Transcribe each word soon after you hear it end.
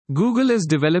Google is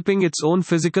developing its own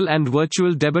physical and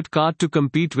virtual debit card to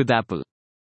compete with Apple.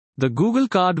 The Google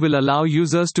Card will allow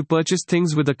users to purchase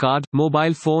things with a card,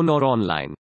 mobile phone or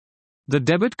online. The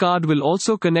debit card will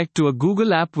also connect to a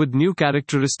Google app with new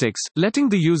characteristics, letting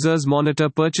the users monitor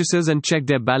purchases and check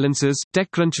their balances,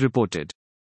 TechCrunch reported.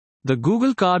 The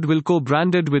Google Card will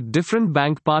co-branded with different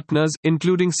bank partners,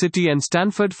 including CITI and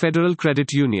Stanford Federal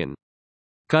Credit Union.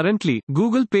 Currently,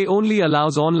 Google Pay only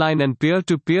allows online and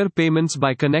peer-to-peer payments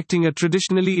by connecting a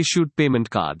traditionally issued payment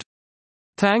card.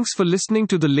 Thanks for listening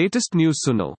to the latest news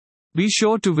Suno. Be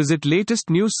sure to visit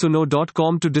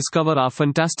latestnewssuno.com to discover our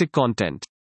fantastic content.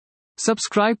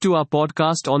 Subscribe to our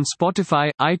podcast on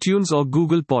Spotify, iTunes or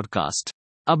Google Podcast.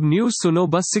 Ab news सुनो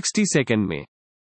बस 60 second में.